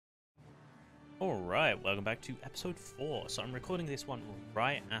Alright, welcome back to episode 4. So I'm recording this one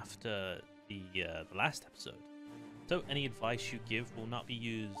right after the last episode. So any advice you give will not be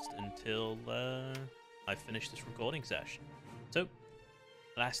used until I finish this recording session. So,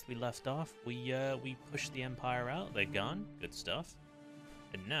 last we left off, we pushed the Empire out, they're gone, good stuff.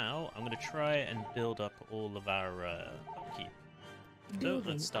 And now, I'm going to try and build up all of our upkeep. So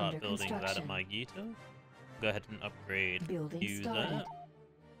let's start building that at my Gito. Go ahead and upgrade you there.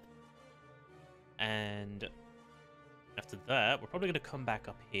 And after that, we're probably going to come back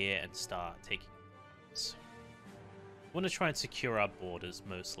up here and start taking this. I want to try and secure our borders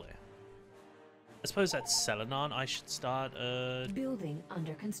mostly. I suppose at Selenon I should start building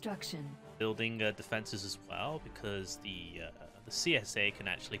under construction. Building defenses as well, because the CSA can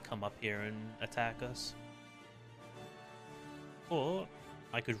actually come up here and attack us. Or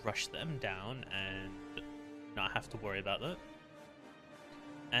I could rush them down and not have to worry about that.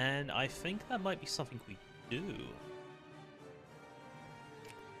 And I think that might be something we do.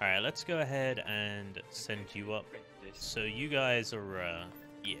 Alright, let's go ahead and send you up. So you guys are,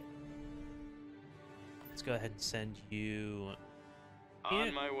 yeah. Let's go ahead and send you here.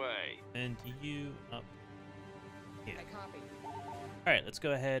 On my way. And you up here. Alright, let's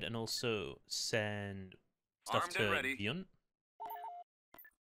go ahead and also send stuff Armed to and ready. Vyun.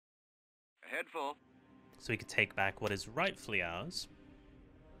 Head full. So we can take back what is rightfully ours.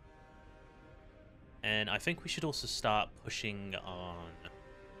 And I think we should also start pushing on,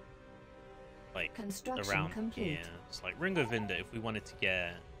 like, around here. It's like Ringo Vinda, if we wanted to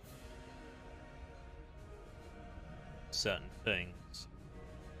get certain things.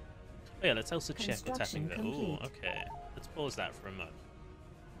 Oh yeah, let's also check what's happening there. Ooh, okay. Let's pause that for a moment.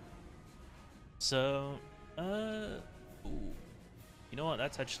 So, ooh. You know what?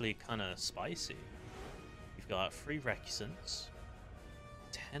 That's actually kind of spicy. We've got 3 recusants.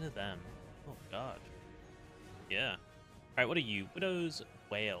 10 of them. Oh god. Yeah. Alright, what are you? Widow's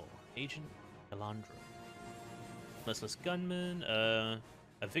Whale. Agent Galandra. Merciless Gunman. A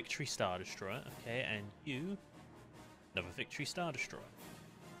Victory Star Destroyer. Okay, and you. Another Victory Star Destroyer.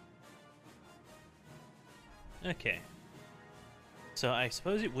 Okay. So I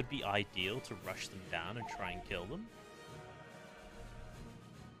suppose it would be ideal to rush them down and try and kill them.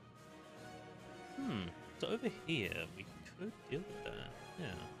 So over here, we could deal with that. Yeah.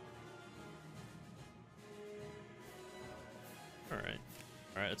 Alright.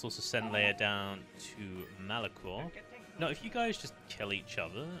 Alright, let's also send Leia down to Malachor. Now, if you guys just kill each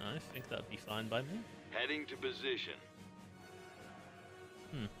other, I think that'd be fine by me. Heading to position.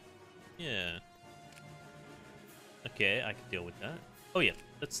 Yeah. Okay, I can deal with that. Oh yeah,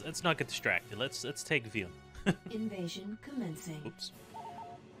 let's not get distracted. Let's take Vyun. Invasion commencing. Oops.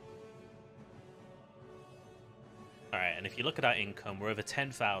 Alright, and if you look at our income, we're over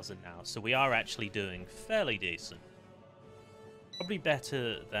 10,000 now, so we are actually doing fairly decent. Probably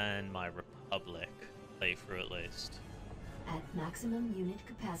better than my Republic playthrough, at least. At maximum unit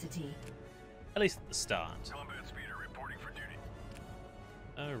capacity. At least at the start. Combat speeder reporting for duty.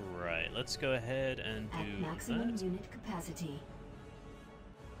 Alright, let's go ahead and do At maximum that. unit capacity.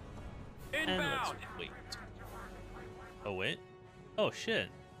 And let's wait. Oh, wait. Oh, shit.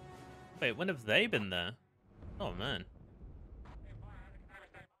 Wait, when have they been there? Oh, man.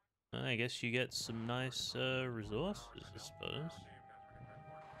 I guess you get some nice resources, I suppose.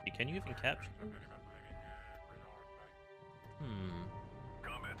 Can you even capture them?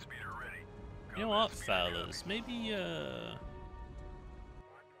 Combat speeder ready. You know what, fellas? Maybe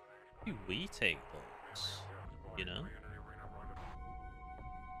we take those, you know?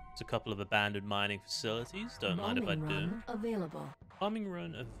 There's a couple of abandoned mining facilities, don't mind if I do. Available. Bombing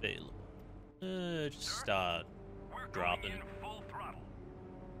run available. Just start dropping. Full throttle.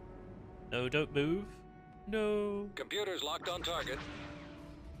 No, don't move. No. Computers locked on target.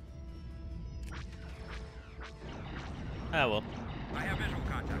 Ah, well. I have visual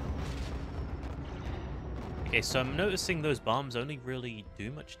contact. Okay, so I'm noticing those bombs only really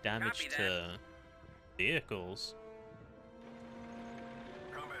do much damage to vehicles.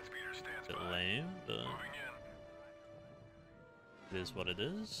 Combat speeder stands Bit by. lame, but Moving in. it is what it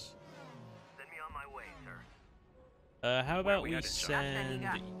is. Send me on my way, sir. How about we we headed, sir?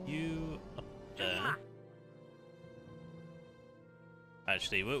 send you up there?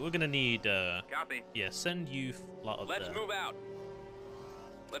 Actually, we're gonna need, Copy. yeah, send you lot up Let's there. move out.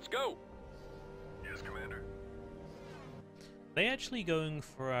 Let's go. Yes, Commander. They actually going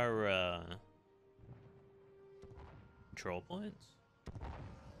for our, control points?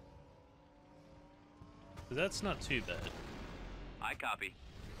 'Cause that's not too bad. I copy.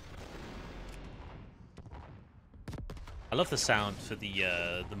 I love the sound for the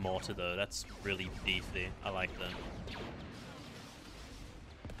mortar though. That's really beefy. I like that.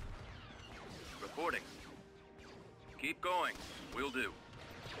 Reporting. Keep going. Will do.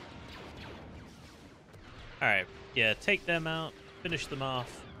 All right. Yeah, take them out. Finish them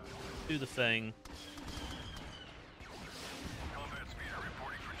off. Do the thing. Combat speeder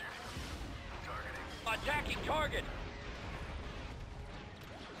reporting for duty. Targeting. Attacking target.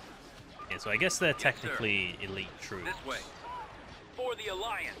 Yeah, so I guess they're Yes, technically elite troops. This way. For the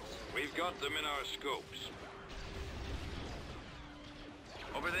Alliance. We've got them in our scopes.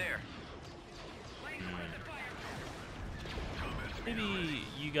 Over there. Maybe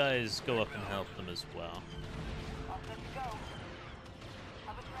you guys go up and help them as well.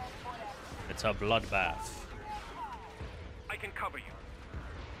 It's a bloodbath. I can cover you.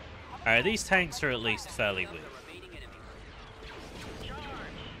 Alright, these tanks are at least fairly weak.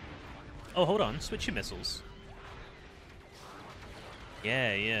 Oh, hold on. Switch your missiles.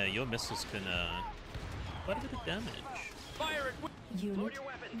 Yeah, your missiles can, quite a bit of damage. Fire it. Unit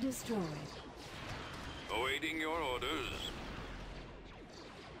destroyed. Awaiting your orders.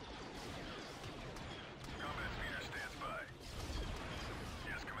 Combat speeder stands by.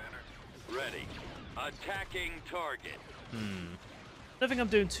 Yes, Commander. Ready. Attacking target. Don't think I'm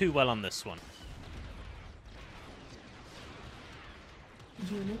doing too well on this one.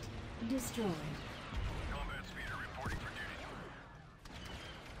 Unit destroyed. Combat speeder reporting for duty.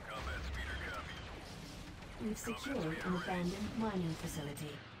 Combat speeder copy. We've secured an abandoned mining facility.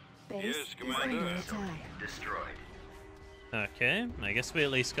 Base Yes, is Commander. under attack. Destroyed. Okay, I guess we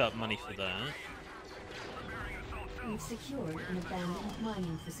at least got money for that. We've secured an abandoned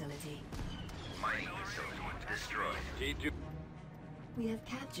mining facility. Mining facility destroyed. T2. We have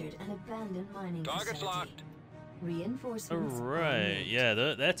captured an abandoned mining Targets facility. locked. Reinforcements are Alright, made. yeah,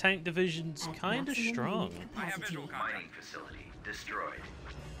 their tank division's At kind of maximum strong. unit I have capacity. visual mining facility destroyed.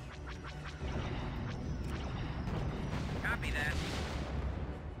 Copy that.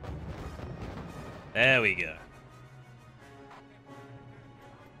 There we go.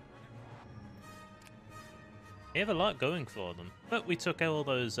 They have a lot going for them, but we took all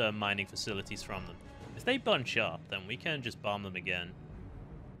those mining facilities from them. If they bunch up, then we can just bomb them again.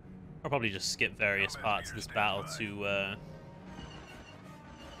 I'll probably just skip various parts of this battle to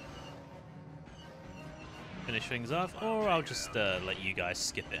finish things off, or I'll just let you guys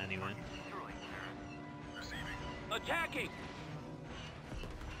skip it anyway. Attacking.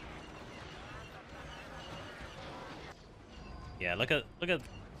 Yeah, look at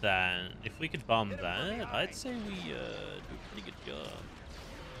that. If we could bomb that, I'd say we do a pretty good job.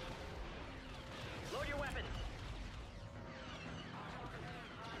 Load your weapon.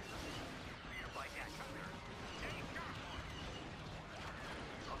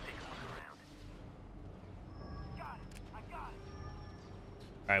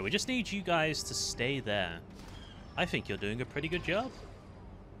 Alright, we just need you guys to stay there. I think you're doing a pretty good job.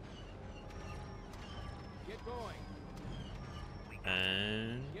 Get going.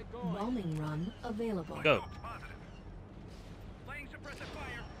 And Get going. Bombing run available. go. Laying suppressive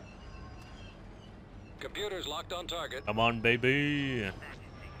fire. Computers locked on target. Come on, baby.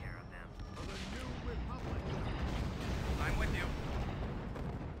 I'm with you.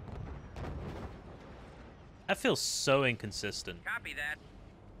 That feels so inconsistent. Copy that.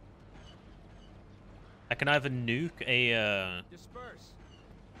 I can either nuke a Disperse.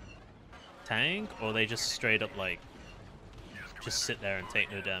 tank, or they just straight up like just sit there and take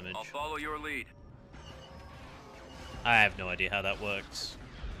no damage. I'll follow your lead. I have no idea how that works.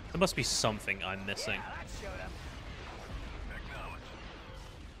 There must be something I'm missing. Acknowledge.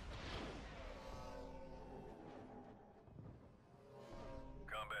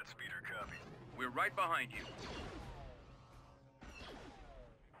 Combat speeder copy. We're right behind you.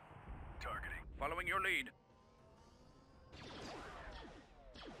 Targeting. Following your lead.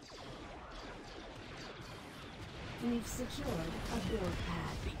 We've secured a build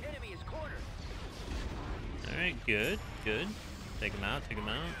pad. The enemy is cornered. Alright, good, good. Take him out, take him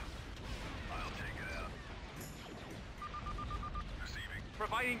out. I'll take it out. Receiving.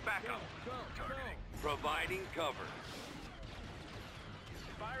 Providing backup. Targeting. Providing cover.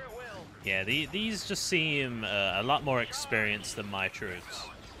 Fire at will. Yeah, these just seem a lot more experienced than my troops.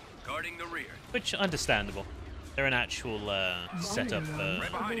 Guarding the rear. Which, understandable. They're an actual setup Bombing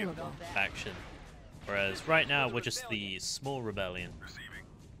run behind you. available. faction. Whereas right now, we're just the small rebellion. Receiving.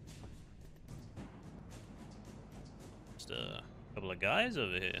 Just a couple of guys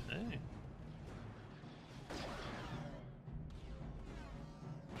over here. Hey.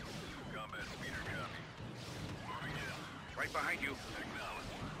 Combat speeder copy. Moving in. Right behind you.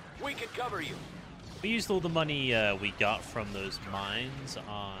 Acknowledge. We can cover you. We used all the money we got from those mines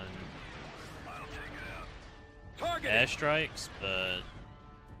on airstrikes, but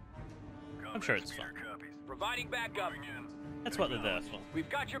I'm sure it's fun. Providing backup. That's what they're there for. We've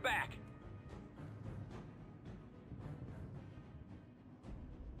got your back.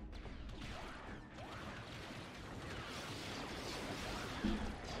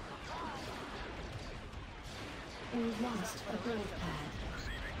 We've lost a build pad.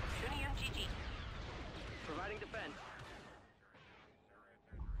 Providing defense.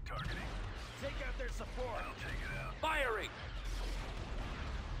 Targeting. Take out their support. I'll take it out. Firing.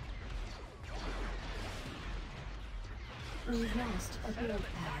 We've lost a build Knock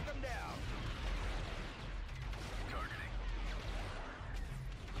pad. them down. Targeting.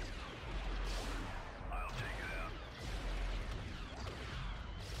 I'll take it out.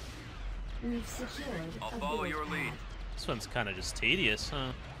 We've secured I'll a follow build your pad. lead. This one's kind of just tedious,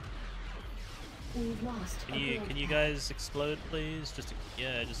 huh? We've lost a build Can you pad. guys explode, please?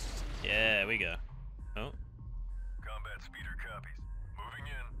 Yeah, there we go. Oh, Combat speeder copies. Moving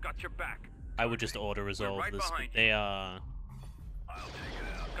in. Got your back. I would just auto resolve right this, but behind they are I'll take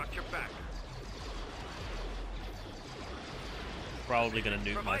it out. Got your back. probably gonna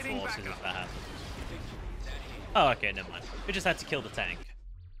nuke my Providing forces backup. if that happens. Oh, okay, never mind. We just had to kill the tank.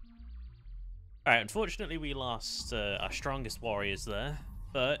 Alright, unfortunately we lost our strongest warriors there,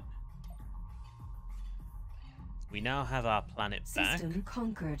 but we now have our planet back. System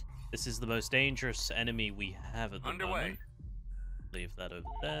conquered. This is the most dangerous enemy we have at the Underway. moment. Leave that over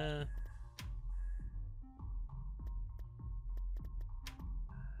there.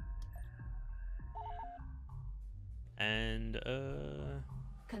 And,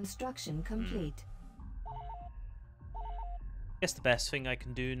 Construction complete. I guess the best thing I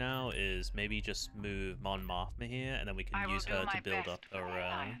can do now is maybe just move Mon Mothma here, and then we can use her to build up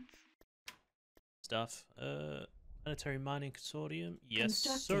our stuff. Planetary Mining Consortium? Yes, sir.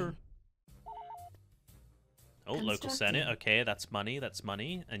 Constructing. Oh, local senate. Okay, that's money. That's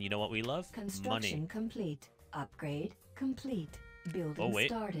money. And you know what we love? Construction Money. complete. Upgrade complete. Building Oh, wait.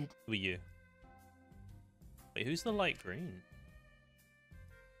 started. Who are you? Wait, who's the light green?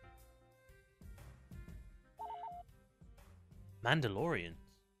 Mandalorians.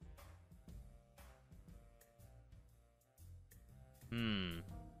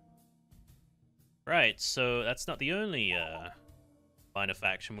 Right, so that's not the only line of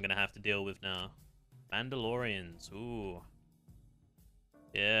faction we're gonna have to deal with now. Mandalorians. Ooh.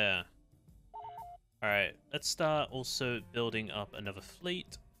 Yeah. Alright, let's start also building up another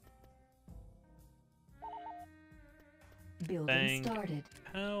fleet. Building Bang. started.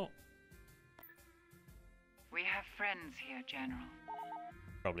 How? We have friends here, General.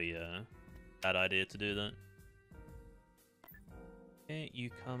 Probably bad idea to do that. Okay, you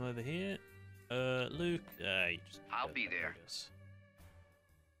come over here. Luke, you just... I'll be there. I guess.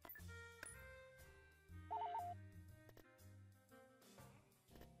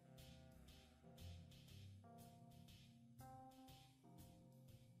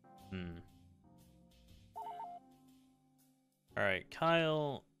 Alright,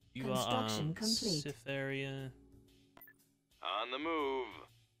 Kyle, you are Construction on complete. Sith area. On the move.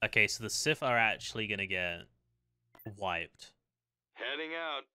 Okay, so the Sith are actually gonna get wiped, Heading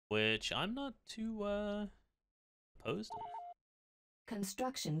out. which I'm not too opposed to.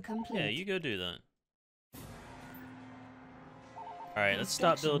 Construction complete. Yeah, you go do that. Alright, let's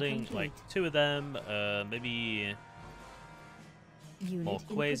start Construction building like complete. 2 of them, maybe Unit more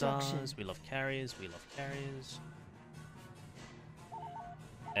in quasars. production. We love carriers, we love carriers.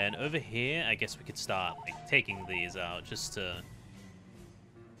 And over here, I guess we could start like taking these out just to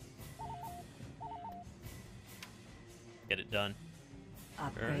get it done.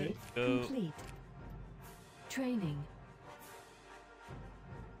 Upgrade go. complete. Training.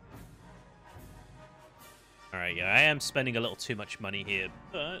 Alright, yeah, I am spending a little too much money here,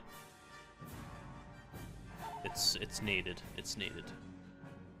 but it's needed. It's needed.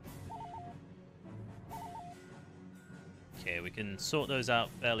 Okay, we can sort those out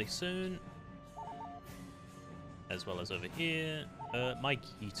fairly soon. As well as over here.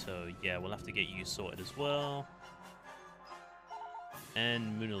 Maikito, yeah, we'll have to get you sorted as well.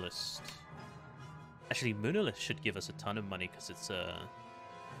 And Moonalist. Actually, Moonalist should give us a ton of money because it's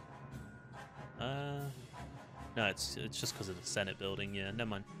no, it's just because of the Senate building. Yeah, never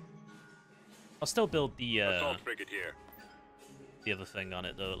mind. I'll still build the Assault frigate here. the other thing on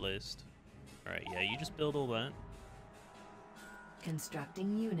it though, at least. All right, yeah, you just build all that.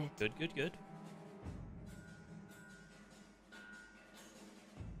 Constructing unit. Good, good, good.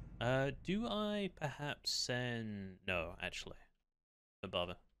 Do I perhaps send... No, actually. Don't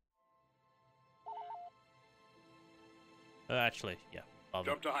bother. Actually, yeah.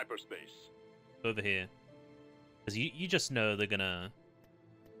 Jump to hyperspace. Over here. Because you just know they're gonna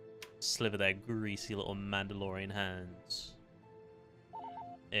sliver their greasy little Mandalorian hands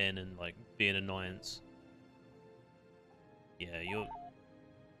in and, like, be an annoyance. Yeah, you're...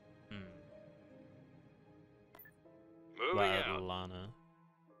 Moving out. Lana.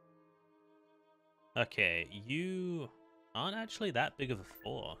 Okay, you aren't actually that big of a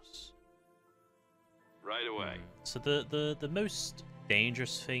force. Right away. So the most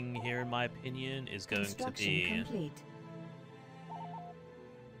dangerous thing here, in my opinion, is going to be complete.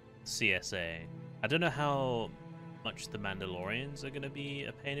 CSA. I don't know how much the Mandalorians are going to be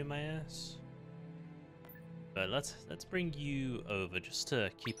a pain in my ass, but let's bring you over just to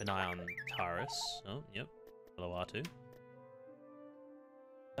keep an eye on Taurus. Oh, yep. Hello, R2.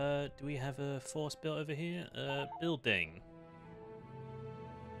 Do we have a force built over here? Building.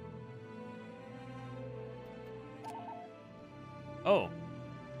 Oh,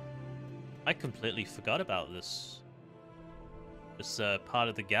 I completely forgot about this. This part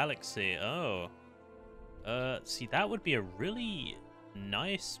of the galaxy. Oh, see, that would be a really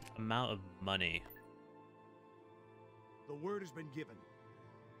nice amount of money. The word has been given.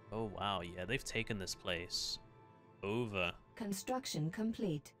 Oh wow, yeah, they've taken this place over. Construction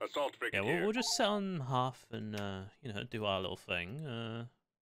complete. Assault Yeah, brigadier. we'll just sit on half and you know, do our little thing.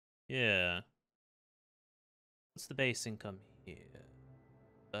 Yeah. What's the base income here?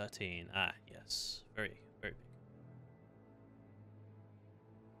 13. Ah, yes. Very, very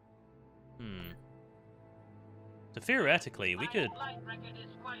big. So theoretically, we could...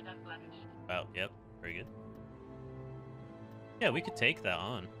 Well, yep. Very good. Yeah, we could take that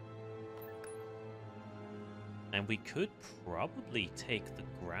on. And we could probably take the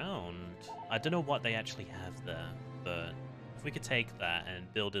ground. I don't know what they actually have there, but if we could take that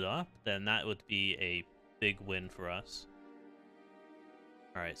and build it up, then that would be a big win for us.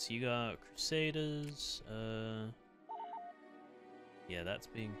 Alright, so you got Crusaders. Yeah, that's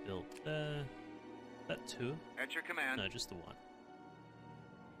being built there. Is that two? At your command. No, just the one.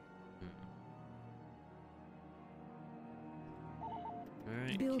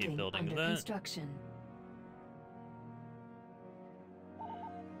 Alright, keep building under that. construction.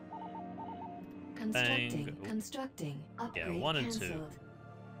 Constructing, Bang. constructing. Upgrade Yeah, 1 and 2. cancelled.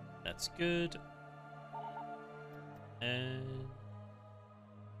 That's good. And...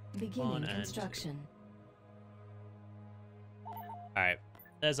 Beginning 1 and 2. construction. Alright,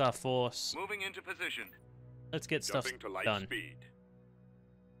 there's our force. Moving into position. Let's get stuff Jumping to light done. speed.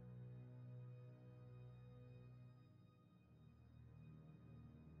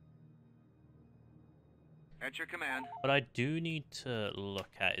 At your command. What I do need to look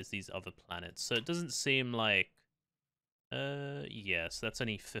at is these other planets. So it doesn't seem like... yes, that's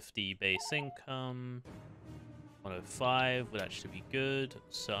only 50 base income. 105 would actually be good.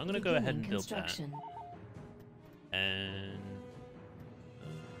 So I'm going to go ahead and build that. And...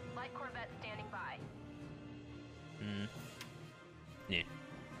 Light Corvette standing by. Yeah.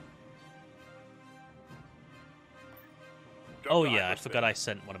 Jump Oh to yeah, I hyperspace. forgot I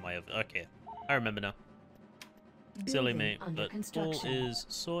sent one of my other... Okay, I remember now. Silly Building mate, under but all construction. is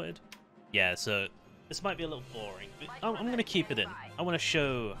sorted. Yeah, so this might be a little boring, but I'm going to keep it in. I want to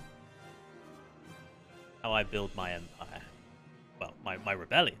show how I build my empire. Well, my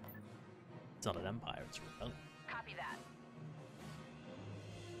rebellion. It's not an empire, it's a rebellion. Copy that.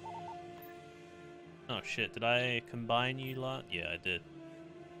 Oh shit, did I combine you lot? Yeah, I did.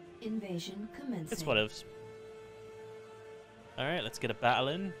 Invasion commencing. It's whatevs. Alright, let's get a battle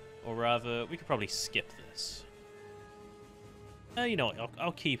in. Or rather, we could probably skip this. You know what,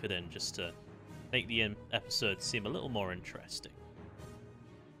 I'll keep it in just to make the episode seem a little more interesting.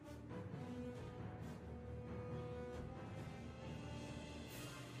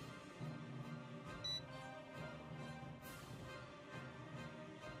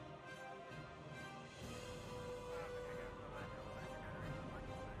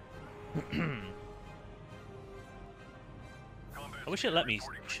 I wish it let me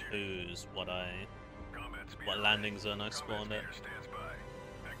choose what landing zone I spawned at.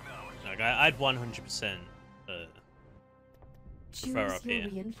 Like, I'd 100% Choose prefer up your here.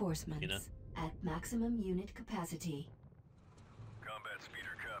 reinforcements you know? at maximum unit capacity. Combat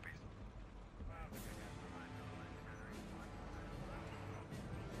speeder copies.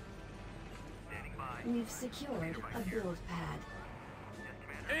 We've secured a build pad.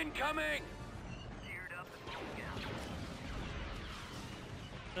 Incoming!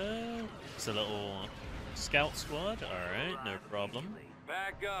 It's a little scout squad. Alright, no problem.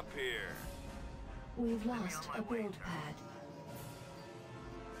 Back up here. We've lost a build pad.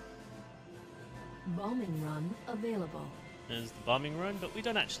 Bombing run available. There's the bombing run, but we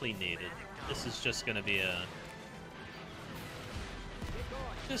don't actually need it. This is just going to be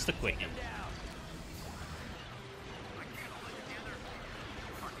just a quickie.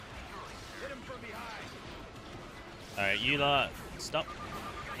 Alright, you lot, stop.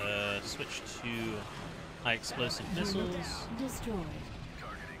 Switch to high explosive missiles. Destroyed.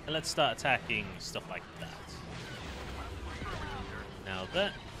 And let's start attacking stuff like that. Now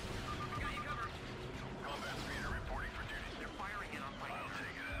that.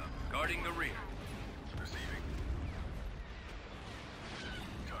 Guarding the rear. Receiving.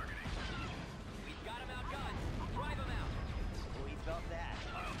 Targeting. We've got him outgunned. Drive him out. We felt that.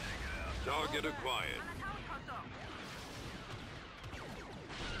 I'll take it out. Target acquired.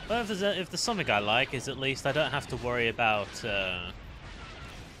 Well, if there's something I like, is at least I don't have to worry about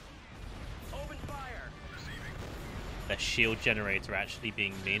Open fire. the shield generator actually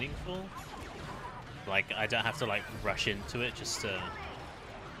being meaningful. Like, I don't have to like rush into it just to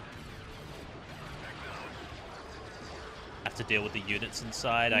have to deal with the units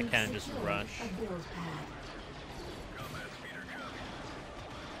inside. I can just rush.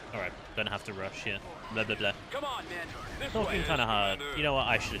 Alright, don't have to rush here. Blah blah blah. Come on, men. This Talking way, kind of hard. Commander. You know what?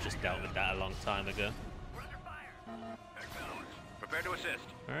 I should have just dealt with that a long time ago. Prepare to assist.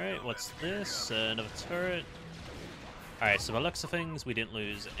 Alright, what's this? Another turret. Alright, so by the looks of things, we didn't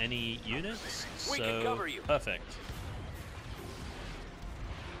lose any units. We can So, cover you. perfect.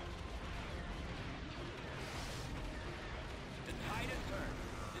 The tide has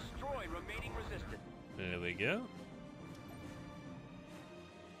turned. Destroy remaining resistance. There we go.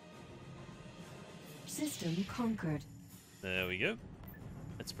 System conquered. There we go.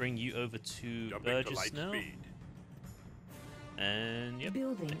 Let's bring you over to Jumping to Burgess light now. speed. And yep,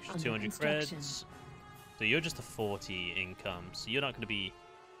 Building extra under 200 construction. creds. So you're just a 40 income, so you're not going to be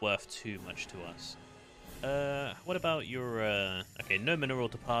worth too much to us. What about your, okay, no mineral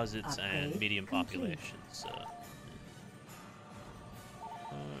deposits and Upgrade medium complete. population, so...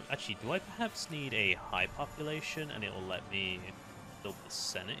 actually, do I perhaps need a high population and it will let me build the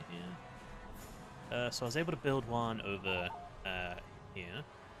Senate here? So I was able to build one over here.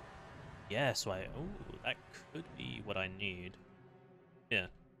 Yeah, so oh, that could be what I need. Yeah.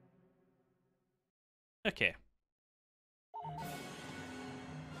 Okay.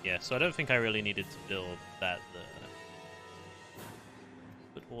 Yeah, so I don't think I really needed to build that there.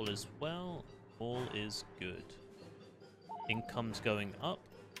 But all is well. All is good. Income's going up.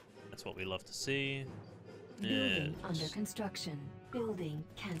 That's what we love to see. Building under Let's construction. Building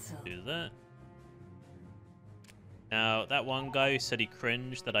cancelled. do that. Now, that one guy who said he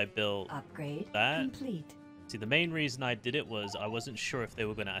cringed that I built Upgrade that. complete. See, the main reason I did it was I wasn't sure if they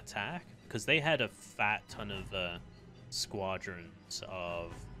were going to attack, because they had a fat ton of squadrons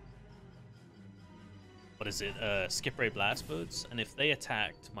of, what is it, skip ray blast boats, and if they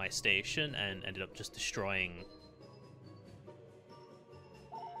attacked my station and ended up just destroying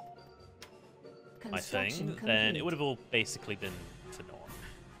my thing, then it would have all basically been for naught.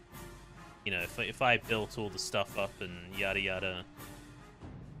 You know, if I built all the stuff up and yada yada.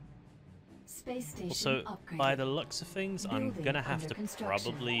 Space station Also, upgraded. by the looks of things, I'm Building gonna have under to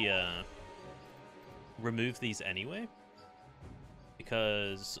construction. probably remove these anyway,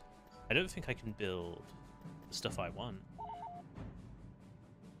 because I don't think I can build the stuff I want.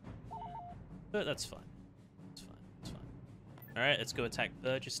 But that's fine. It's fine. It's fine. All right, let's go attack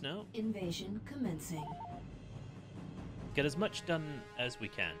Burgess now. Invasion commencing. Get as much done as we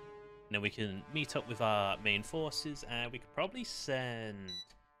can. And then we can meet up with our main forces, and we could probably send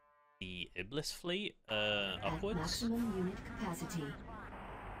the Iblis fleet At upwards. maximum unit capacity.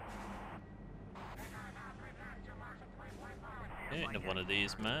 Okay, another one of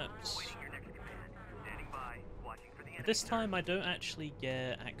these maps. This time I don't actually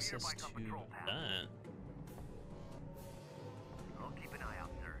get access to that.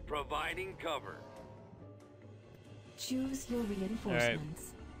 Providing cover. Choose your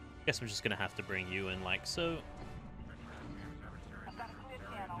reinforcements. Guess I'm just gonna have to bring you in like so.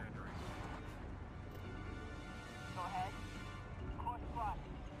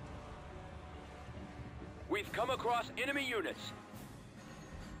 We've come across enemy units.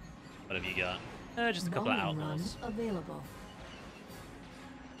 What have you got? Just a couple of Bombing outlaws. run available.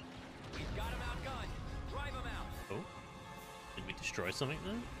 We've got him outgunned. Drive him out. Oh. Did we destroy something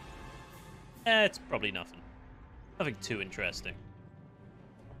then? It's probably nothing. Nothing too interesting.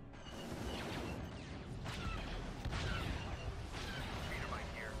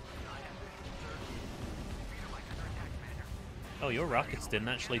 Oh, your rockets didn't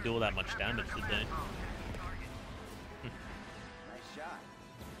actually do all that much damage, did they? Nice shot.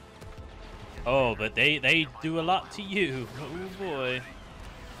 Oh, but they do a lot to you. Oh boy.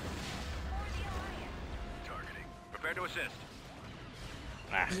 Targeting. Prepare to assist.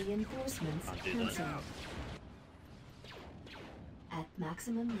 Ah, Reinforcements can't do that. cancelled. At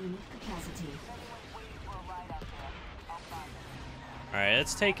maximum unit capacity. Alright,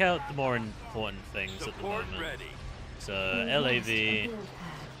 let's take out the more important things at the Support moment. ready. So, We've lost a LAV. build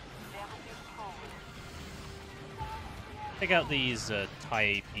pad. Take out these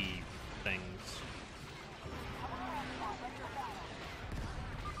type things.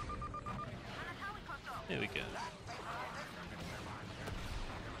 There we go.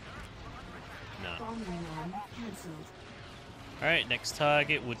 No. Bombing run cancelled. Alright, next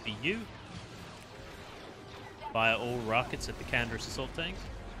target would be you. Fire all rockets at the Canderous assault tank.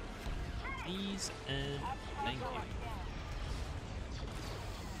 Please and thank you.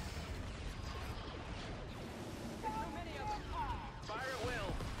 Fire at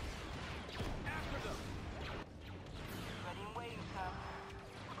will. After them.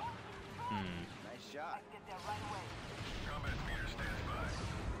 Nice shot. Combat meter stands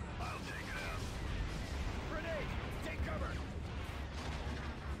by. I'll take it out. Grenade. Take cover.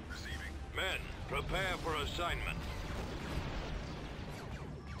 Receiving. Men, prepare for assignment.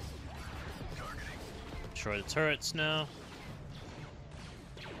 Targeting. Destroy the turrets now.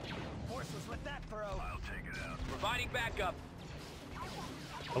 Horses with that throw. I'll take it out. Providing backup.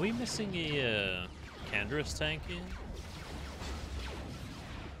 Are we missing a Canderous tank here?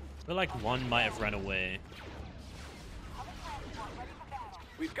 I feel like one might have run away.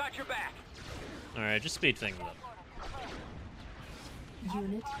 We've got your back. Alright, just speed things up.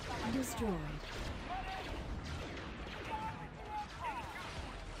 Unit destroyed.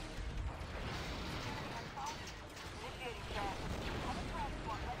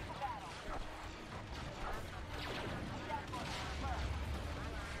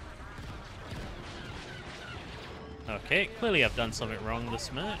 Okay, clearly I've done something wrong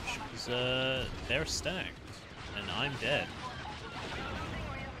this match, because they're stacked, and I'm dead.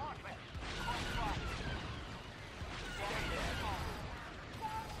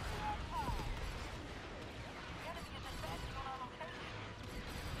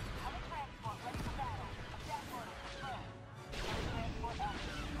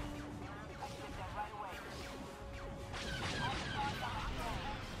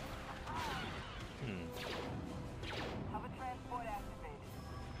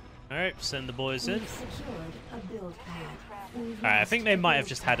 Alright, send the boys in. We've secured a build pad. We've Alright, I lost think they a might have build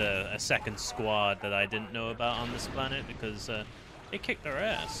just had pad. a second squad that I didn't know about on this planet, because they kicked their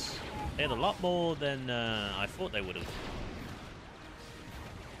ass. They had a lot more than I thought they would have.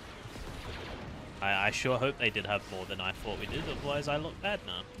 I sure hope they did have more than I thought we did, otherwise I look bad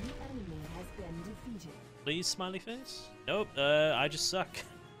now. The enemy has been defeated. Please, smiley face? Nope, I just suck.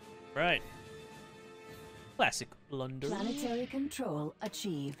 Right. Classic blunder. Planetary control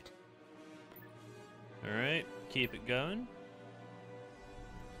achieved. Alright, keep it going.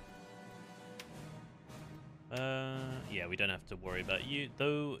 Yeah, we don't have to worry about you.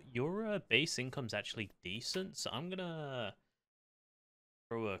 Though, your base income's actually decent, so I'm gonna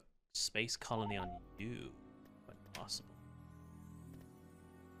throw a space colony on you, when possible.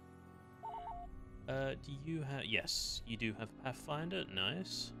 Do you have... Yes, you do have Pathfinder.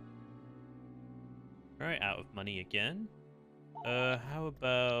 Nice. Alright, out of money again. How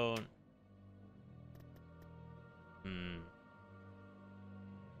about...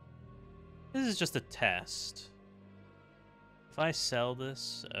 This is just a test. If I sell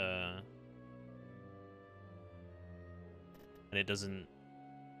this, and it doesn't...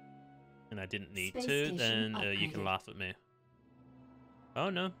 And I didn't need Space to, station then you can upgraded. laugh at me. Oh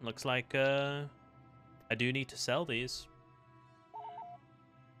no, looks like I do need to sell these.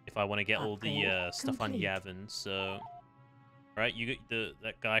 If I want to get all the Upgrade stuff on complete. Yavin, so... Right, you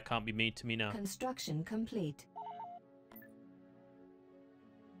that guy can't be mean to me now. Construction complete.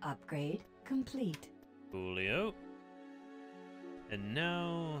 Upgrade complete. Coolio. And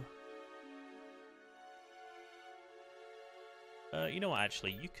now... you know what,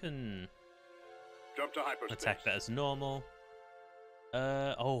 actually, you can Jump to hyperspace. attack that as normal.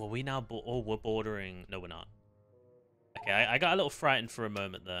 Oh, are we now... Oh, we're bordering... No, we're not. Okay, I got a little frightened for a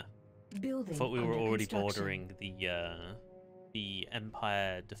moment there. Building Thought we were under already construction. bordering the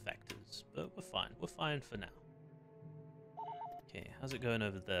Empire defectors, but we're fine. We're fine for now. Okay, how's it going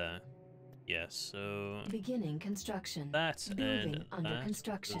over there? Yeah, so Beginning construction. that Building and under that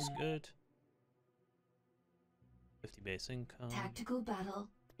construction. was good. 50 base income. Tactical battle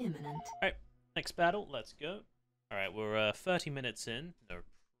imminent. Alright, next battle, let's go. Alright, we're 30 minutes in. No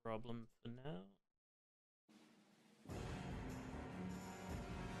problem for now.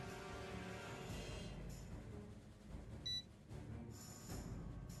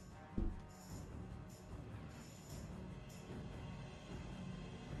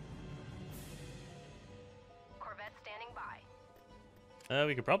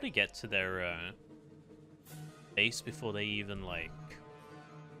 We could probably get to their base before they even, like,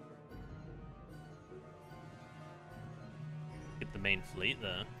 get the main fleet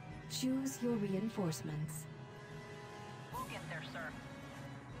there. Choose your reinforcements. We'll get there, sir.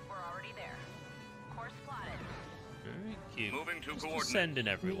 We're already there. Course plotted. Very cute. Moving to Just coordinates. sending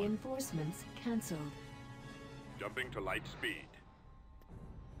everyone. Reinforcements cancelled. Jumping to light speed.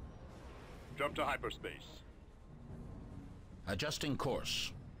 Jump to hyperspace. Adjusting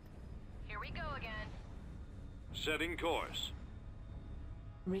course. Here we go again. Setting course.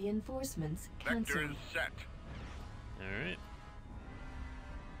 Reinforcements Vectors cancelled. set. Alright.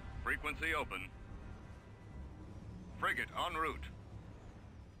 Frequency open. Frigate en route.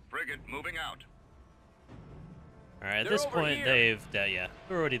 Frigate moving out. Alright, at They're this over point, here. yeah,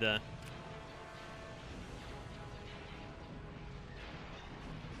 we're already there.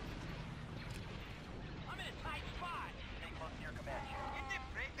 I'm in a tight spot. Big look near command. Get the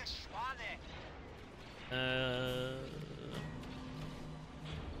break the schwale.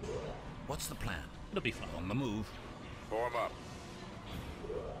 What's the plan? It'll be fun. On the move. Form up.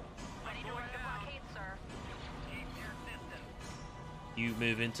 Ready to run the blockade, sir. Keep your distance. You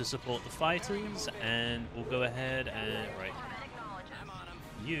move in to support the fighters, and we'll go ahead and right. Corvette acknowledges. I'm on him.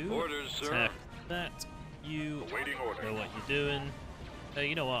 You Orders, sir. attack that. You Awaiting order. know what you're doing.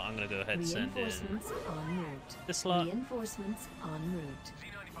 You know what? I'm gonna go ahead and send in Reinforcements en route. this lot Reinforcements en route.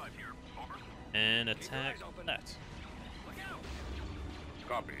 C95 here. Over. and attack that.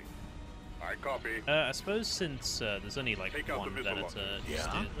 Copy. I copy. I suppose since there's only like Take out one the missile Venator, launcher. just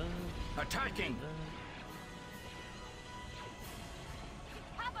Yeah? do it there. Attacking!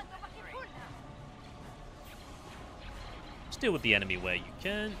 Just deal with the enemy where you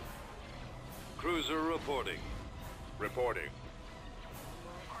can. Cruiser reporting. Reporting.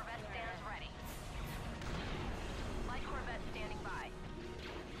 Corvette stands ready. Light Corvette standing by.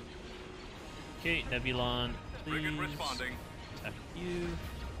 Okay, Nebulon, Frigate please responding. attack you.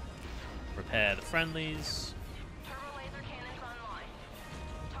 Repair the friendlies. Turbo laser cannons online.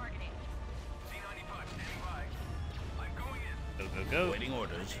 Targeting. C95 standing by. I'm going in. Go, go, go. Waiting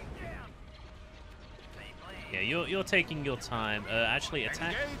orders. Yeah, you're taking your time. Actually,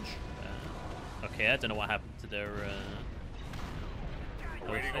 attack. Engage! Okay, I don't know what happened to their other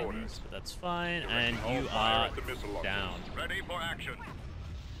Waiting things, orders. but that's fine. And All you fire are at the missile launchers. down. Ready for action.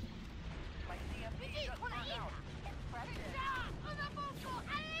 My CFD just burned out.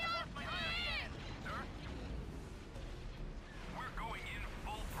 We're going in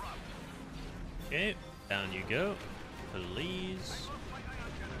full thrust. Okay, down you go. Please.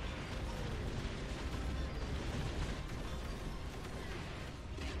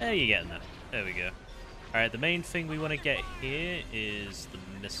 There you getting that. There we go. Alright, the main thing we want to get here is the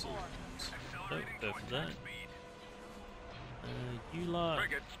missiles. So, go for that. You lot,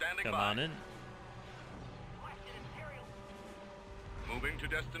 Frigate standing come by. on in. Moving to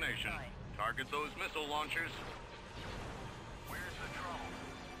destination. Target those missile launchers. Where's the drone?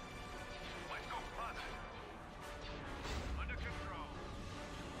 Let's go positive. Under control.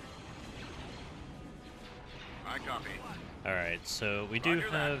 I copy. Alright, so we do Roger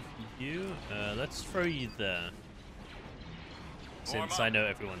that. have you. Let's throw you there. Form Since up. I know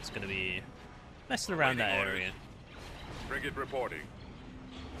everyone's going to be messing around that Awaiting area. Frigate reporting.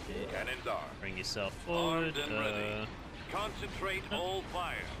 Cannons are. Bring yourself forward. Armed and ready. Concentrate all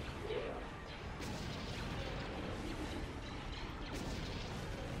fire.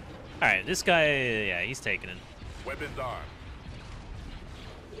 Alright, this guy, yeah, he's taking it. Weapons armed.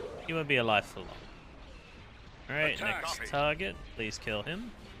 He won't be alive for long. Alright, Attack. next Copy. target. Please kill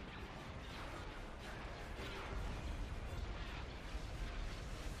him.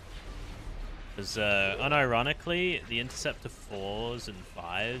 Because, unironically, the Interceptor 4s and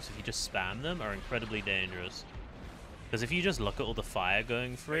 5s, if you just spam them, are incredibly dangerous. Because if you just look at all the fire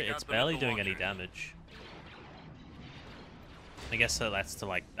going through it, Take it's out the barely missile doing any launchers. damage. I guess that's to,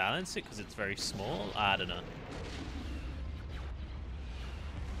 like, balance it, because it's very small? I don't know.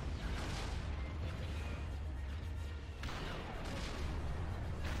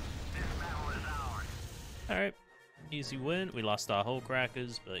 Alright, easy win. We lost our whole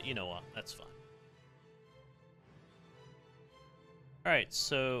crackers, but you know what? That's fine. Alright,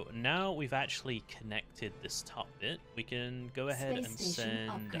 so now we've actually connected this top bit, we can go ahead and Space station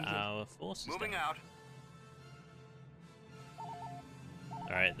send upgraded. our forces Moving down. out.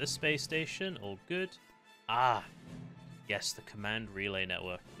 Alright, this space station, all good. Ah, yes, the command relay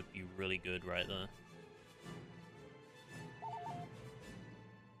network would be really good right there.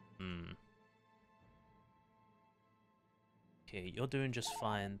 Okay, you're doing just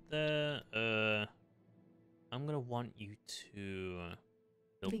fine there. I'm gonna want you to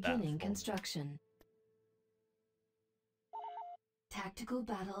Build that Beginning for me. construction. Tactical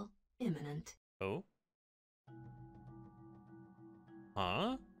battle imminent. Oh?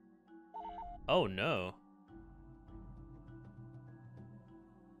 Huh? Oh no.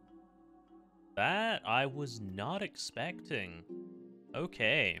 That I was not expecting.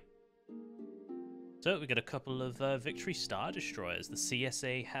 Okay. So we got a couple of Victory Star Destroyers. The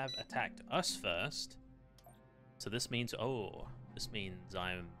CSA have attacked us first. So this means, oh, this means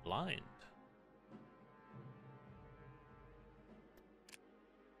I'm blind.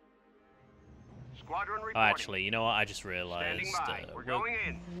 Squadron Oh, reporting. actually, you know what? I just realized Standing by. We're going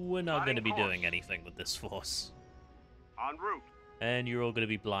in. we're not going to be Plotting doing course. anything with this force. En route. And you're all going to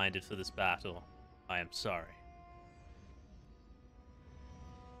be blinded for this battle. I am sorry.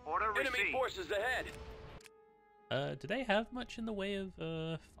 Order Enemy received. forces ahead. Do they have much in the way of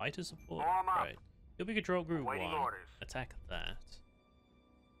fighter support? Form up. Right. You'll be control group Awaiting 1. orders. Attack that.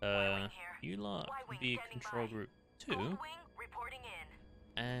 Y-wing You lot Y-wing be standing control by. group Gold 2. Wing reporting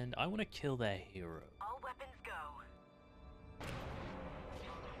in. And I want to kill their hero. All weapons go.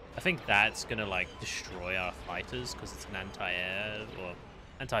 I think that's gonna like destroy our fighters because it's an anti-air or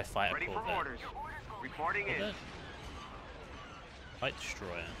anti-fighter Ready for corvette. orders. Reporting in. Corvette? Fight destroyer.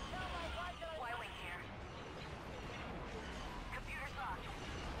 Y-wing here. Computer's locked.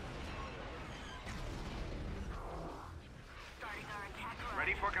 Starting our attack run.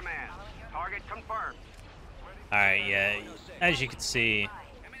 Ready for command. Target confirmed. All right, yeah. As you can see,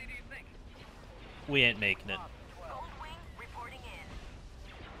 How many do you think? we ain't making it. Gold Wing reporting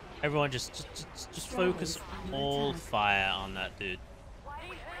in. Everyone, just focus all fire on that dude. Y-wing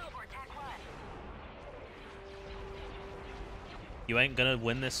ready for attack run. You ain't gonna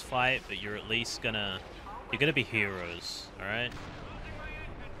win this fight, but you're at least gonna be heroes. All right.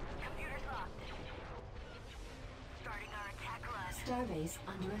 Computer's locked. Starting our attack run. Starbase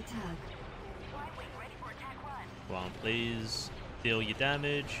under attack. Y-wing ready for attack run. Go on, please. Deal your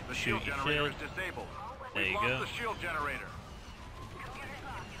damage. The Shoot shield your generator shit. is disabled. There We've you lost go. the shield generator. Computer's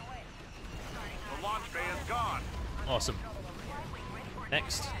locked. Get away. Starting our The launch bay is gone. Awesome. Y-wing ready for attack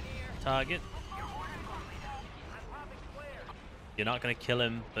Next target. You're not gonna kill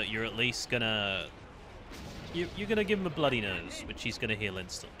him, but you're at least gonna you're gonna give him a bloody nose, which he's gonna heal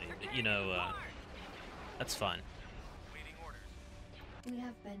instantly. But, you know, that's fine. We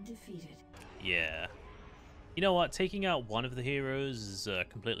have been defeated. Yeah. You know what? Taking out one of the heroes is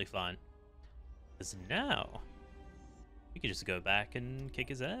completely fine. Because now we can just go back and kick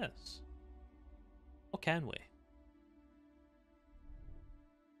his ass. Or can we?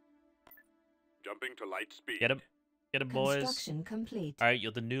 Jumping to light speed. Get him. Get him, boys. Construction complete. Alright,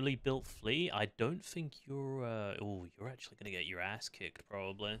 you're the newly built fleet. I don't think you're, oh, you're actually gonna get your ass kicked,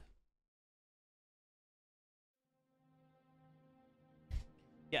 probably.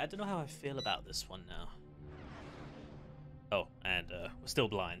 Yeah, I don't know how I feel about this one now. Oh, and, we're still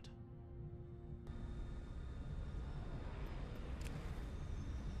blind.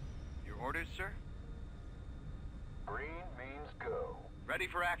 Your orders, sir? Green means go. Ready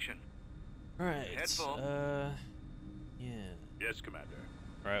for action. Alright, Head full. yeah. Yes, Commander.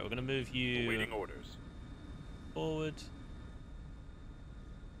 Alright, we're gonna move you Awaiting orders. forward.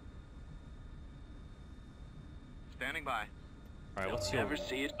 Standing by. Alright, what's your... Never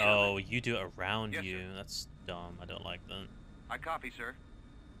see it coming. Oh, you do it around Yes, you. sir. That's dumb. I don't like that. I copy, sir.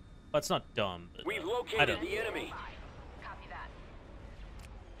 Well, it's not dumb, but We've I located don't... the enemy. Copy that.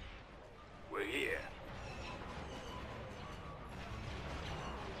 We're here.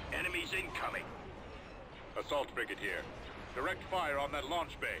 Enemies incoming. Assault frigate here. Direct fire on that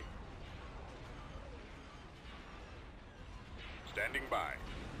launch bay. Standing by.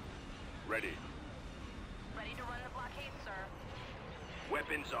 Ready. Ready to run the blockade, sir.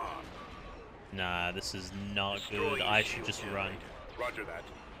 Weapons on. Nah, this is not Destroy good. the I should shield just run. generator. Roger that.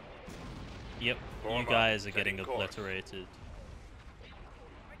 Yep, Form you up. guys are getting Setting course. obliterated.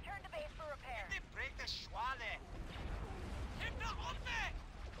 Return to base for repair.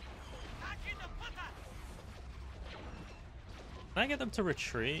 Can I get them to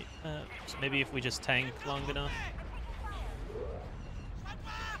retreat? Maybe if we just tank long enough?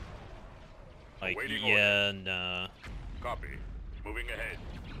 Like, Awaiting yeah, nah. Copy. Moving ahead.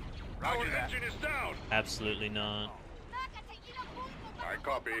 Our engine is down. Absolutely not. I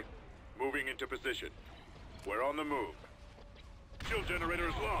copy. Moving into position. We're on the move. Shield generator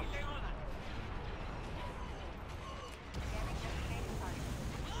is lost.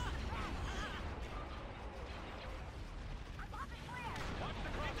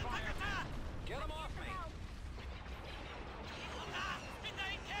 Get him off me!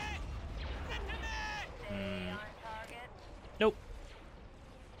 Nope.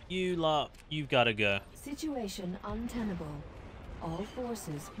 You lot, you've got to go. Situation untenable. All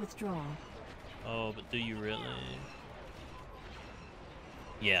forces withdraw. Oh, but do you really?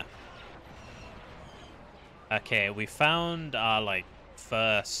 Yeah. Okay, we found our, like,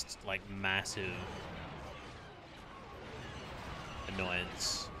 first, like, massive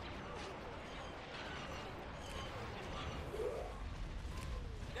annoyance.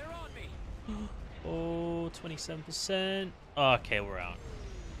 They're on me. Oh, 27%. Okay, we're out.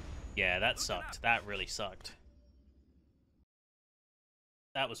 Yeah, that sucked. That really sucked.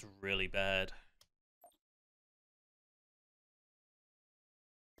 That was really bad.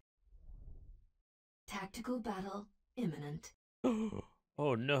 Tactical battle imminent.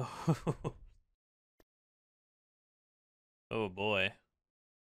 Oh no. Oh boy.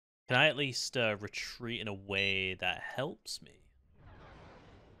 Can I at least retreat in a way that helps me?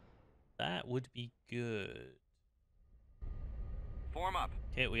 That would be good. Form up.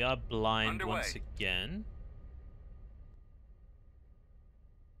 Okay, we are blind Underway. once again.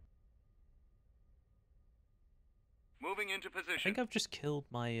 Moving into I position. think I've just killed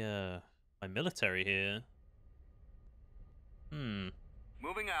my my military here.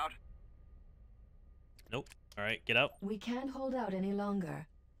 Moving out. Nope. Alright, get out. We can't hold out any longer.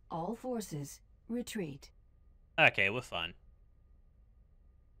 All forces retreat. Okay, we're fine.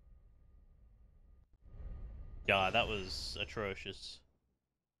 God, that was atrocious.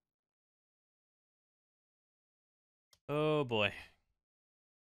 Oh boy.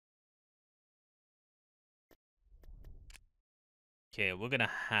 Okay, we're gonna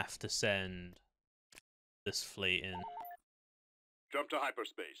have to send this fleet in. Jump to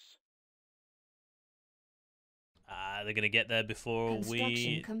hyperspace. Ah, they're gonna get there before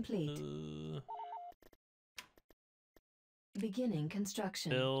Construction we complete. Beginning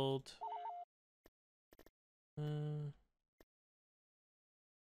construction. build.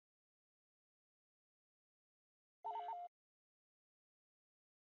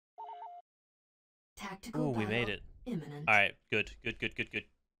 Tactical Oh, we made battle it. imminent. Alright, good, good, good, good, good.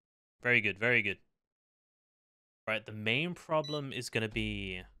 Very good, very good. Right, the main problem is gonna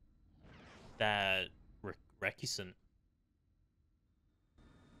be that Recusant.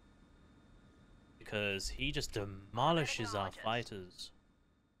 Because he just demolishes our fighters.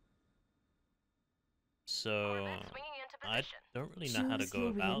 So, Corvette swinging into I position. don't really know how to Choose go your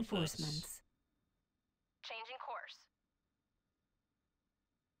about this. reinforcements. Changing course.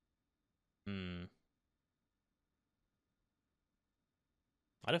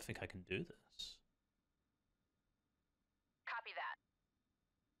 I don't think I can do this. Copy that.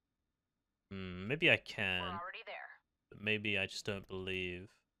 Maybe I We're can, already there. but maybe I just don't believe.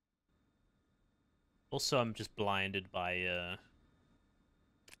 Also, I'm just blinded by the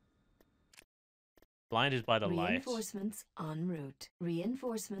light. Reinforcements en route.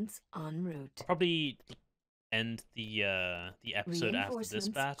 Reinforcements en route. I'll probably end the episode after this Reinforcements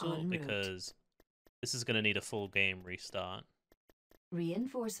battle en route. because this is gonna need a full game restart.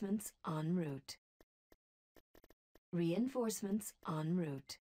 Reinforcements en route. Reinforcements en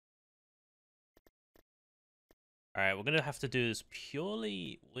route. Alright, we're gonna have to do this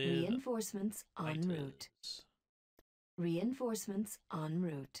purely with Reinforcements en route. fighters. Reinforcements en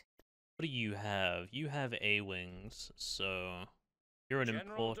route. What do you have? You have A-wings, so you're an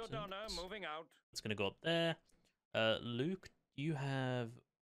important. moving out. It's gonna go up there. Luke, you have.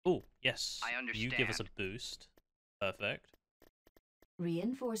 Oh, yes. I You give us a understand. boost. Perfect.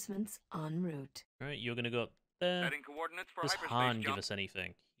 Reinforcements en route. Alright, you're gonna go up there. Setting coordinates for Does hyperspace Han give jump. us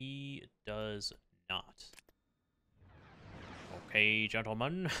anything? He does not. Okay,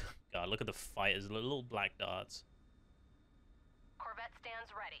 gentlemen. God, look at the fighters, little black dots. Corvette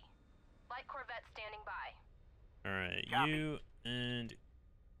stands ready. Light Corvette standing by. Alright, Copy. you and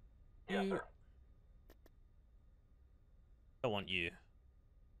Yes, you. sir. I want you.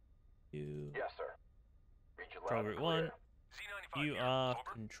 You. Yes, sir. Read you Control group 1. C95 You here. are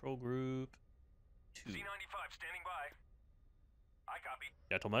Over. control group 2. C95 standing by. I copy.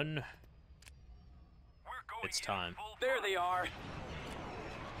 Gentlemen, We're going it's in time. full There throttle. they are. Sir?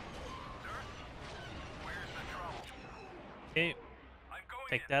 Where's the trouble? Okay, I'm going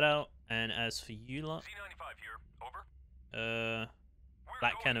take in. that out. And as for you lot, C95 here. Over. uh, We're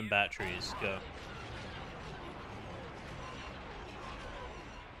black going cannon in. batteries, go.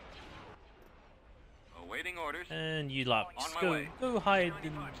 Awaiting orders. And you lot, On just my go, way. go hide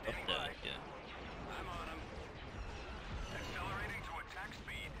in C95 up standing there. by. Yeah. I'm on him. Accelerating to attack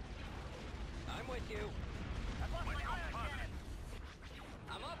speed. I'm with you. Let's go positive.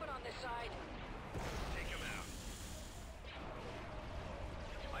 I'm up and on this side. Take him out.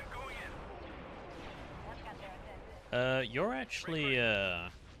 I'm going in. You're actually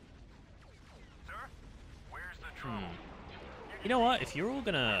You know what? If you're all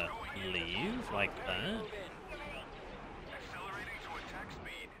gonna leave like that, Accelerating to attack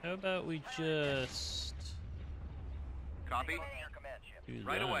speed. how about we just Copy. do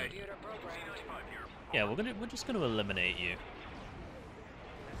Right that? away. Yeah, we're just gonna eliminate you.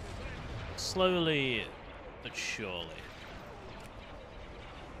 Slowly but surely.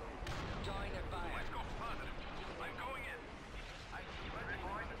 Join their fire. Let's go positive. I'm going in.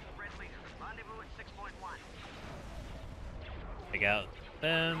 Friendly. Rendezvous at 6.1. Take out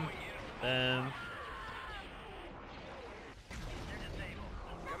them.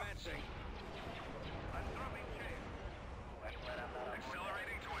 Commencing. I'm dropping chain.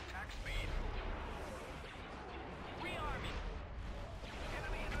 Accelerating to attack speed. Rearming.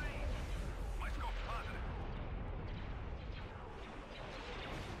 Enemy in range. Let's go positive.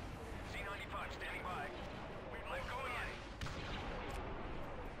 C-95 standing by. I'm going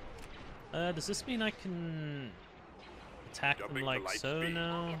in. Does this mean I can attack them Jumping to like light so speed.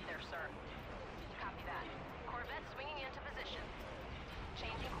 now? Get there, sir. Copy that. Corvette swinging into position.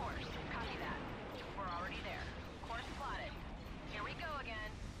 Changing course. Copy that. We're already there. Course plotted. Here we go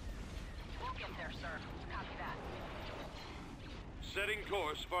again. We'll get there, sir. Copy that. Setting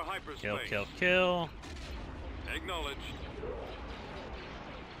course for hyperspace. Kill. Acknowledged.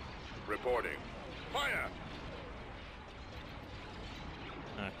 Reporting. Fire!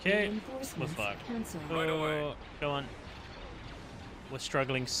 Okay, we're Reinforcements fucked. cancelled. Right away. Go on. We're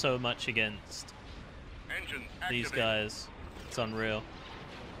struggling so much against Engines these activated. guys. It's unreal.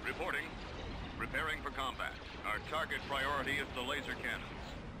 Reporting. Preparing for combat. Our target priority is the laser cannons.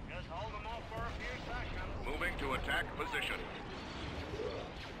 Just hold them off for a few seconds. Moving to attack position.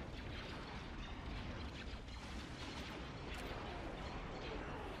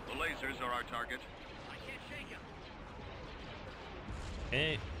 The lasers are our target. I can't shake him.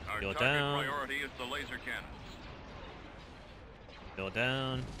 Okay, Our go target down. priority is the laser cannons. Go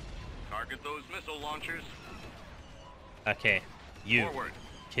down. Target those missile launchers. Okay, you Forward.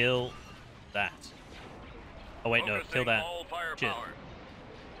 kill that. Oh wait, no, Focusing kill that. all Shit. firepower.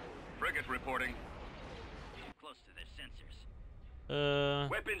 Frigate reporting. Close to their sensors.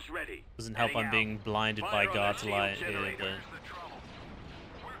 Weapons ready. Doesn't help Heading I'm being blinded by Fire on God's that shield light here, generator. but Here's the trouble.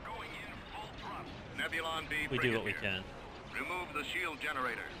 We're going in full throttle. Nebulon B we do frigate what we here. can. Remove the shield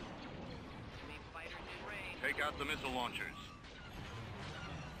generator. Enemy fighters in range. Take out the missile launchers.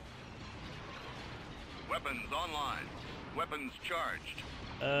 Weapons online. Weapons charged.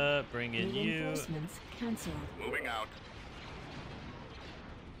 Bring in you. Reinforcements cancelled. Moving out.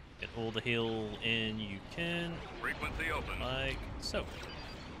 Get all the heal in you can, Frequency open. like so.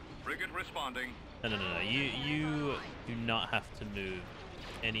 Frigate responding. No. You do not have to move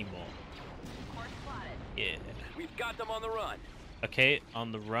anymore. Course plotted. Yeah. We've got them on the run. Okay,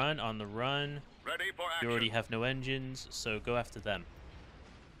 on the run. Ready for action. You already have no engines, so go after them.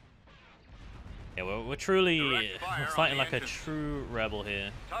 Yeah, we're truly Direct fire we're on fighting the like a engines. true rebel here.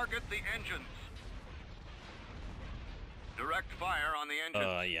 Target the engines. Direct fire on the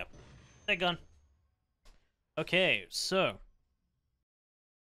engines. Yep. They're gone. Okay, so.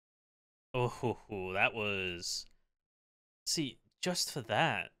 Oh, that was. See, just for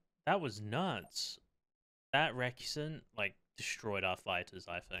that was nuts. That Recusant, like, destroyed our fighters,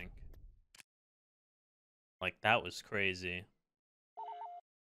 I think. Like, that was crazy.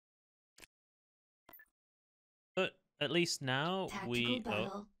 But at least now Tactical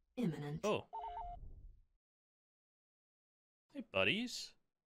battle imminent. Oh. Hey, buddies.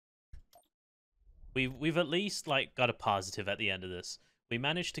 We've at least, like, got a positive at the end of this. We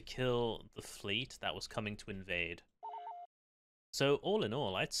managed to kill the fleet that was coming to invade. So, all in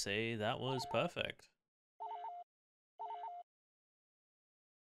all, I'd say that was perfect.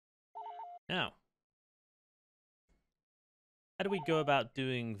 Now, how do we go about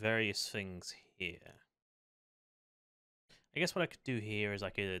doing various things here? I guess what I could do here is I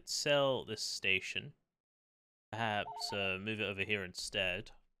could sell this station. Perhaps move it over here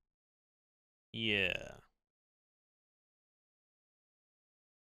instead. Yeah.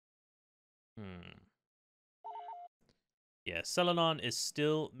 Yeah, Celenon is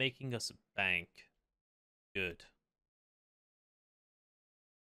still making us bank. Good.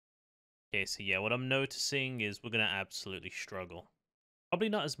 Okay, so yeah, what I'm noticing is we're going to absolutely struggle. Probably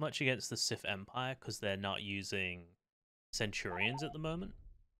not as much against the Sith Empire, because they're not using Centurions at the moment.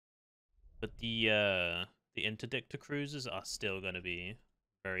 But the Interdictor cruisers are still going to be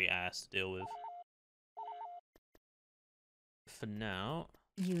very ass to deal with. For now,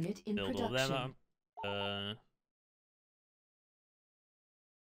 Unit in build all them production. up.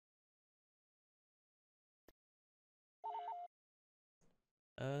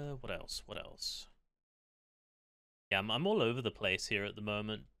 What else? Yeah, I'm all over the place here at the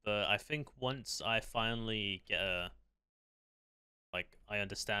moment, but I think once I finally get like, I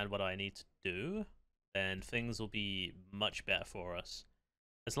understand what I need to do, then things will be much better for us.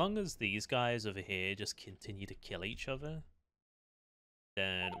 As long as these guys over here just continue to kill each other,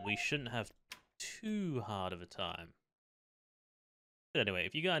 then we shouldn't have too hard of a time. But anyway,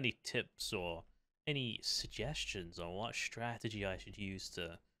 if you got any tips or any suggestions on what strategy I should use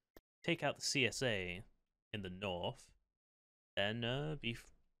to take out the CSA in the north, then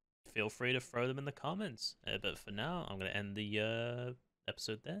feel free to throw them in the comments. But for now, I'm going to end the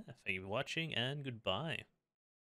episode there. Thank you for watching, and goodbye.